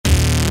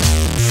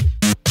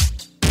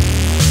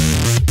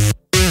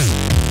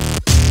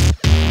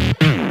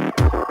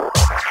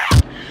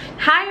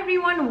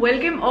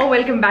or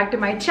welcome back to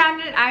my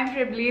channel. I'm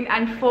Prableen,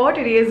 and for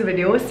today's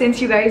video, since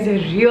you guys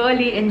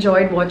really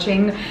enjoyed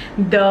watching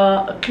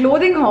the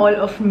clothing haul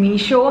of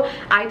Meesho,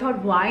 I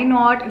thought why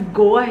not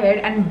go ahead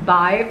and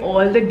buy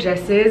all the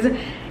dresses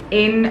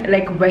in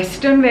like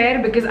western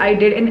wear, because I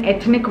did an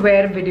ethnic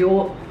wear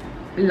video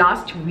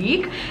last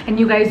week and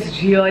you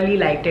guys really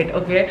liked it.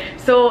 Okay,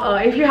 so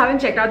if you haven't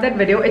checked out that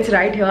video, it's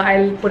right here.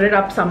 I'll put it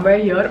up somewhere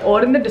here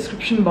or in the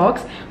description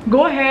box.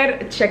 Go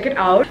ahead, check it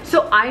out.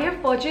 So I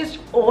have purchased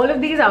all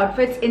of these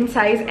outfits in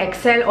size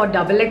XL or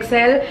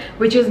XXL,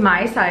 which is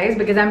my size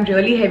because I'm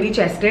really heavy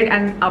chested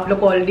and aap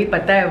log ko already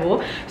pata hai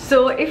wo.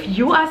 So if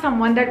you are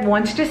someone that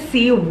wants to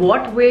see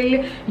what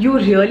will you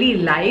really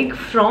like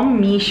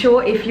from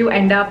Meesho if you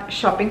end up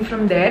shopping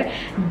from there,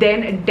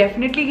 then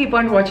definitely keep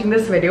on watching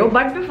this video.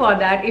 But before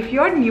that, if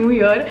you're new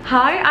here,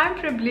 hi, I'm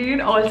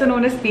Prableen, also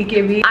known as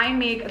PKB. I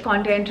make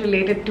content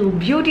related to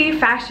beauty,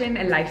 fashion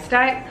and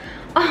lifestyle.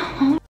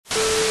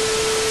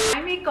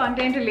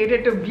 Content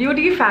related to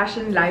beauty,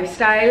 fashion,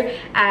 lifestyle,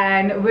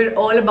 and we're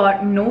all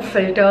about no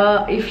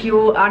filter. If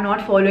you are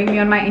not following me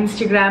on my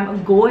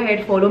Instagram, go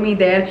ahead, follow me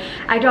there.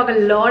 I talk a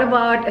lot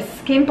about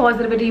skin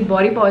positivity,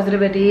 body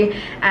positivity,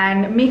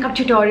 and makeup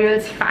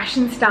tutorials,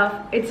 fashion stuff.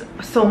 It's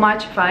so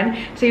much fun,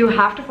 so you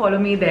have to follow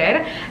me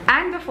there.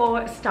 And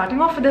before starting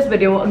off with this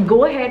video,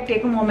 go ahead,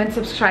 take a moment,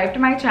 subscribe to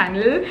my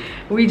channel.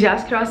 We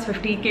just crossed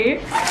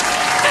 50k.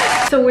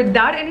 So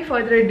without any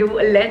further ado,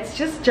 let's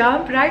just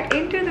jump right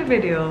into the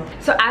video.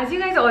 So as you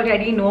guys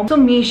already know, so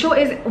Meesho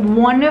is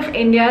one of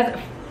India's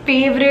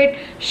favorite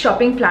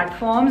shopping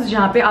platforms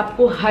जहाँ पे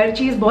आपको हर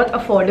चीज़ बहुत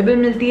affordable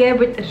मिलती है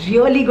with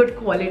really good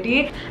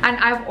quality. And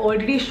I've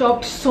already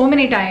shopped so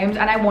many times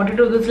and I wanted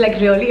to do this like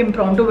really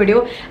impromptu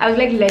video. I was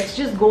like, let's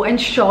just go and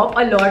shop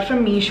a lot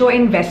from Meesho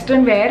in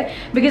western wear,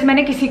 because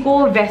मैंने किसी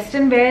को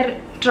western wear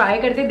try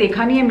करते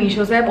देखा नहीं है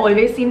Meesho से. I've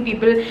always seen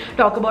people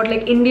talk about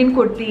like Indian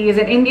kurtis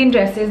and Indian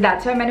dresses.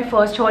 That's why मैंने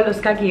first haul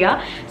उसका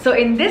किया. So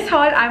in this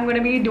haul, I'm going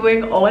to be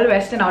doing all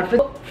western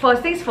outfits.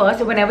 First things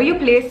first, whenever you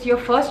place your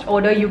first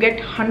order, you get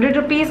 100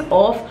 rupees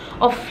off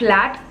or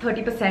flat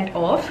 30%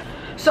 off.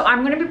 So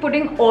I'm going to be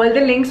putting all the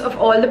links of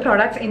all the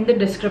products in the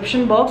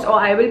description box, or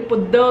I will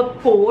put the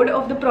code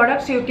of the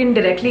product so you can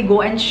directly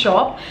go and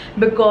shop,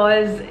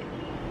 because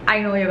I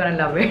know you're gonna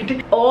love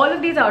it. All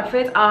of these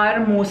outfits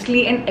are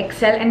mostly in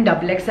XL and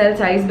XXL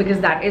size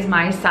because that is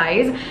my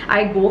size.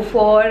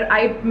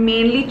 I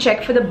mainly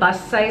check for the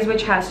bust size,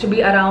 which has to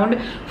be around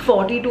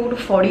 42 to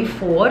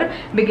 44,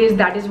 because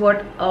that is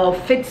what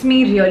fits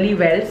me really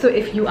well. So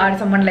if you are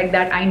someone like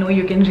that, I know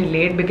you can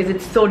relate, because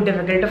it's so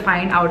difficult to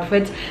find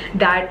outfits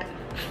that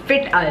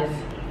fit us.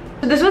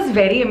 So this was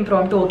very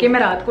impromptu. Okay, मैं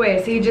रात को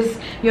ऐसे ही just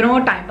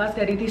time pass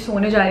कर रही थी,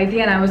 सोने जा रही थी,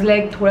 and I was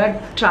like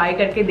थोड़ा try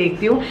करके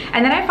देखती हूँ.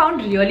 And then I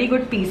found really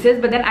good pieces,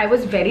 but then I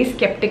was very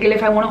skeptical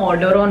if I want to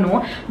order or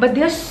no. But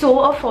they're so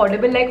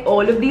affordable. Like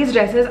all of these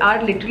dresses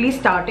are literally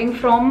starting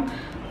from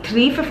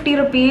 350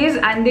 rupees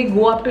and they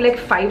go up to like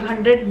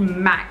 500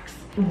 max.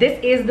 This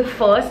is the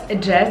first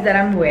dress that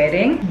I'm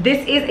wearing. This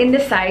is in the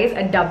size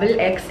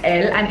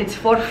XXL and it's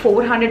for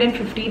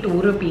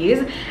 452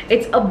 rupees.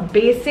 It's a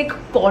basic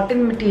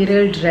cotton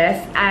material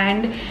dress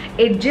and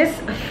it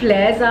just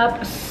flares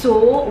up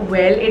so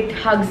well. It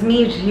hugs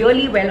me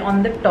really well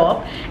on the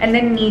top, and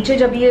then नीचे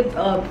जब ये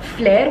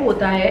flare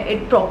होता है,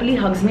 it properly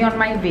hugs me on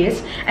my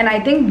waist. And I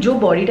think जो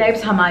body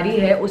types हमारी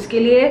है उसके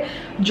लिए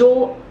जो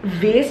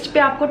waist पे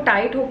आपको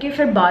tight होके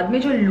फिर बाद में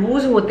जो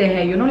loose होते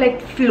हैं,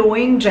 like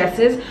flowing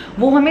dresses,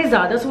 वो हमें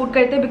ज़्यादा सूट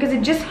करते हैं, because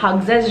it just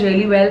hugs us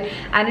really well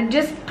and it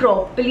just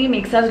properly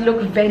makes us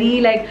look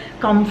very like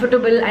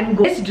comfortable and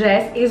good. This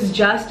dress is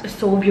just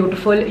so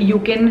beautiful. You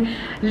can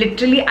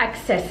literally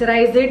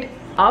accessorize it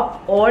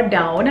up or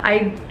down.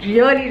 I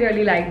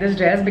really like this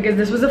dress because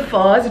this was the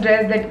first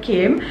dress that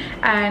came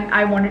and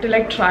I wanted to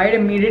like try it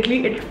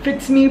immediately. It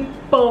fits me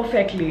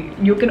perfectly,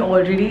 you can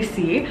already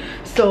see.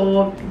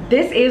 So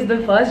this is the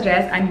first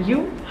dress and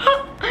you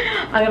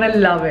are gonna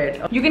love it.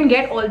 You can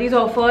get all these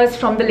offers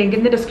from the link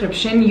in the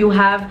description. You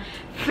have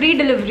free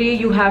delivery,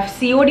 you have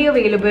COD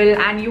available,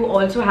 and you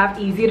also have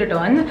easy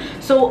returns.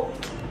 So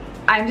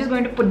I'm just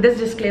going to put this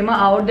disclaimer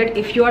out that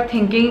if you are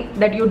thinking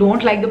that you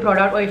don't like the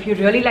product, or if you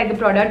really like the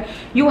product,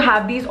 you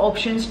have these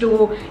options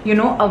to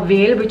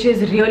avail, which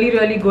is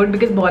really good,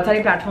 because बहुत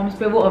सारे platforms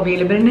पे वो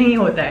available नहीं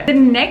होता है. The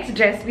next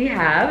dress we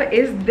have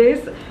is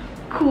this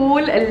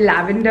cool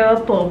lavender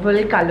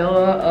purple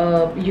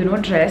color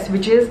dress,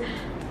 which is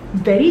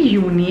very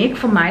unique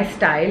for my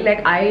style.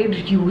 Like I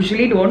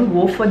usually don't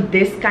go for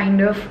this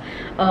kind of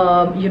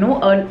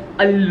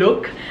a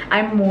look.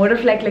 I'm more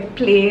of like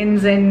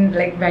plains and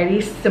like very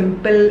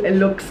simple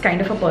looks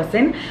kind of a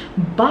person.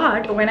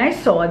 But when I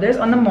saw this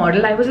on the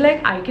model, I was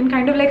like, I can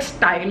kind of like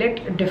style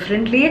it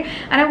differently,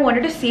 and I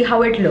wanted to see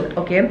how it looked.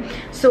 Okay,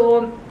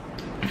 so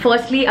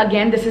firstly,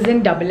 again, this is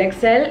in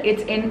XXL.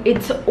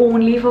 It's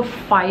only for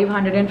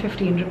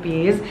 515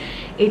 rupees.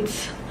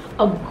 It's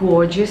a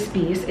gorgeous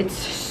piece. It's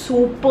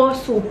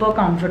super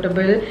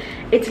comfortable.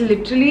 It's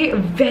literally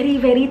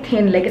very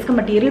thin. Like इसका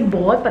material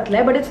बहुत पतला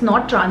है, but it's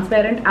not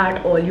transparent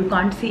at all. You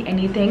can't see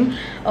anything,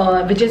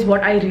 which is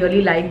what I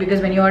really like,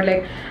 because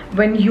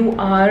when you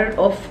are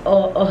of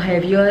a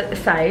heavier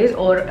size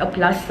or a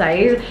plus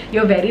size,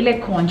 you're very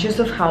like conscious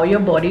of how your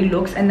body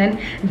looks, and then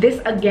this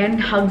again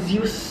hugs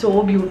you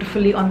so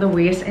beautifully on the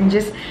waist and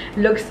just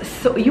looks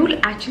so, you'll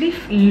actually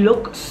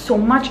look so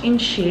much in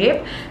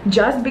shape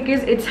just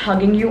because it's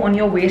hugging you on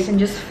your waist and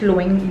just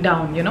flowing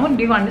down, you know.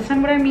 Do you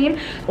understand what I mean?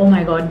 Oh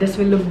my god, this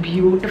will look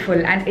beautiful,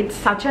 and it's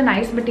such a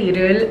nice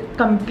material,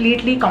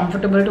 completely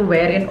comfortable to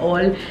wear in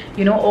all,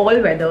 you know, all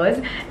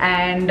weathers.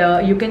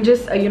 And you can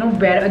just you know,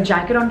 wear a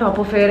jacket on top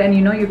of it, and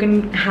you know, you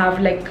can have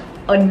like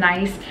a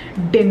nice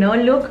dinner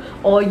look,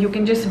 or you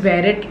can just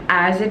wear it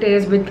as it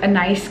is with a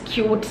nice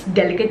cute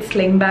delicate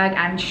sling bag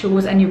and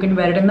shoes, and you can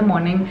wear it in the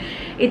morning.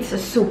 It's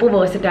super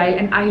versatile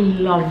and I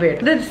love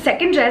it. The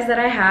second dress that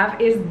I have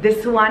is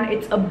this one.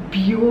 It's a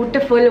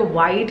beautiful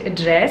white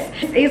dress.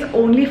 This is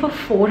only for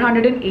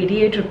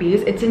 488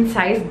 rupees. It's in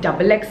size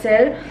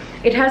XXL.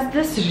 It has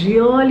this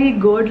really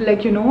good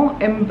like you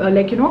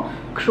know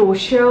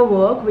crochet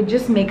work, which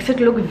just makes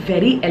it look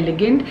very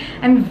elegant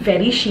and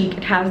very chic.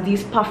 It has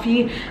these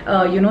puffy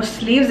you know,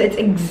 sleeves. It's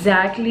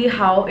exactly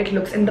how it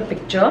looks in the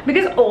picture,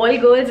 because all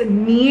girls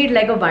need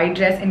like a white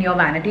dress in your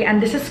vanity,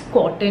 and this is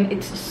cotton.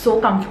 It's so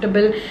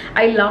comfortable.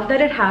 I love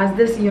that it has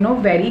this, you know,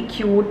 very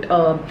cute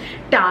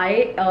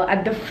tie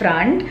at the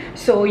front,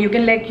 so you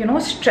can like, you know,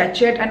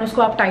 stretch it and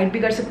usko aap tight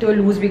bhi kar sakte ho,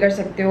 loose bhi kar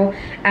sakte ho.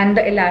 And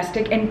the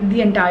elastic and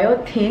the entire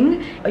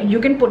thing, you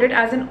can put it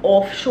as an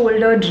off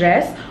shoulder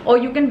dress, or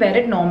you can wear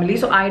it normally.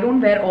 So I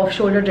don't wear off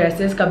shoulder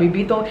dresses kabhi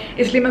bhi, to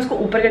isliye main usko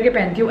upar karke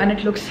pehnti hu, and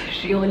it looks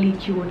really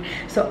cute.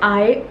 So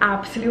I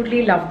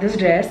absolutely love this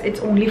dress. It's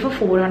only for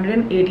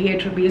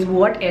 488 rupees.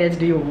 What else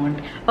do you want?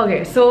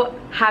 Okay, so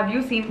have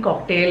you seen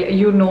Cocktail?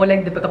 You know,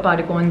 like Deepika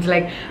Padukone's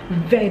like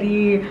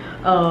very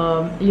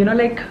you know,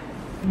 like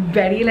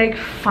very like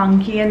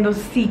funky, and those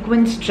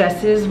sequence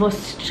dresses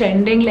was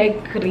trending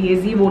like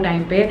crazy वो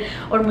time पे,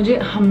 और मुझे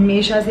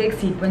हमेशा से एक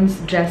sequence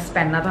dress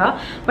पहनना था,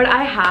 but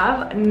I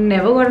have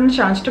never gotten a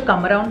chance to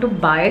come around to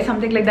buy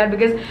something like that,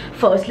 because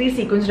firstly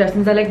sequence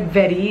dresses are like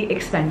very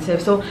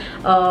expensive. So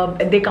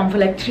they come for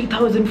like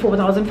 3,000,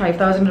 4,000,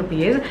 5,000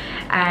 rupees,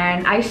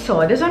 and I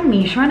saw this on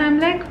Meesho and I'm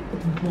like,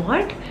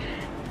 what?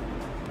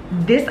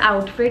 This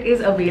outfit is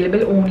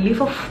available only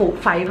for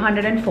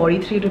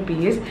 543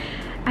 rupees.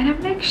 And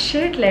I'm like,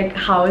 shit, like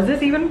how is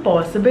this even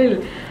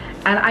possible?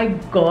 And I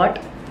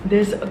got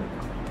this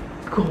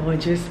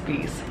gorgeous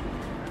piece.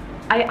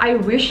 I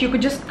wish you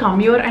could just come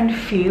here and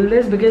feel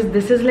this, because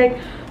this is like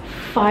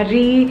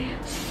furry,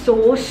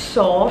 so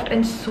soft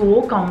and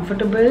so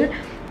comfortable.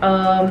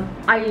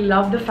 I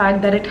love the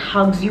fact that it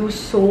hugs you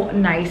so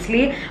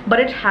nicely,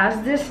 but it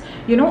has this,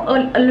 you know,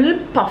 a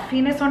little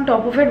puffiness on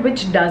top of it,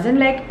 which doesn't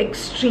like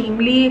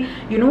extremely,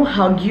 you know,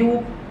 hug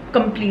you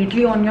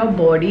completely on your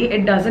body.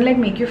 It doesn't like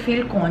make you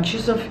feel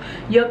conscious of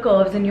your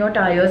curves and your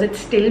tires. It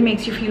still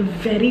makes you feel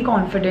very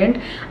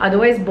confident.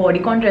 Otherwise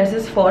bodycon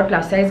dresses for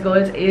plus size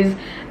girls is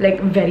like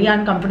very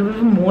uncomfortable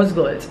for most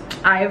girls.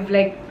 I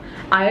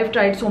have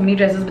tried so many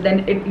dresses, but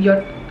then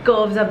your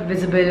curves are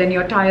visible and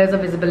your tires are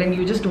visible and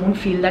you just don't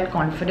feel that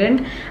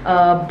confident.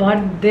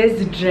 But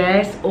this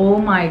dress, oh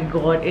my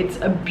god, it's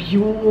a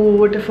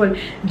beautiful,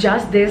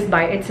 just this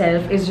by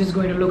itself is just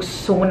going to look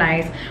so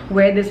nice.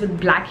 Wear this with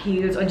black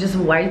heels or just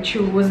white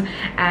shoes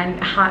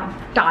and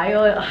tie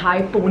a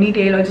high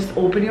ponytail, or just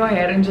open your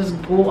hair and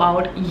just go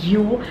out.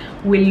 You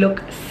will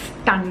look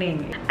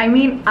stunning. I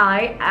mean,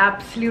 I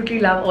absolutely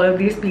love all of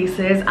these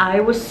pieces. I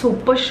was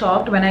super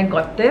shocked when I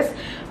got this,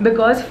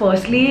 because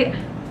firstly,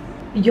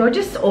 you're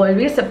just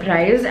always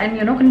surprised and,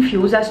 you know,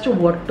 confused as to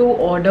what to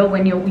order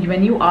when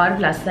you are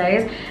plus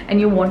size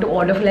and you want to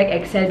order for like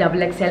XL,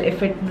 XXL,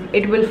 if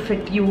it will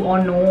fit you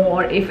or no,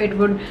 or if it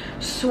would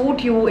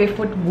suit you, if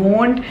it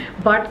won't.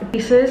 But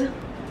pieces,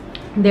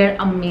 they're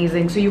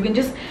amazing, so you can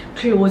just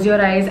close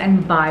your eyes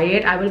and buy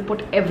it. I will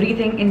put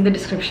everything in the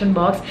description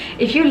box.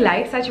 If you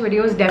like such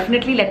videos,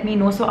 definitely let me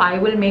know, so I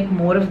will make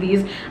more of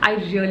these. I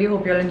really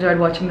hope you all enjoyed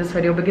watching this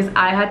video, because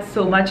I had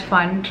so much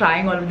fun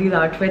trying all of these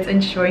outfits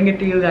and showing it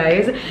to you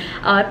guys.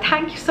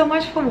 Thank you so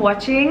much for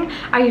watching.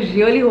 I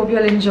really hope you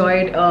all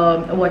enjoyed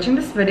watching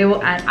this video,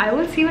 and I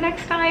will see you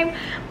next time.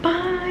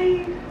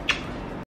 Bye.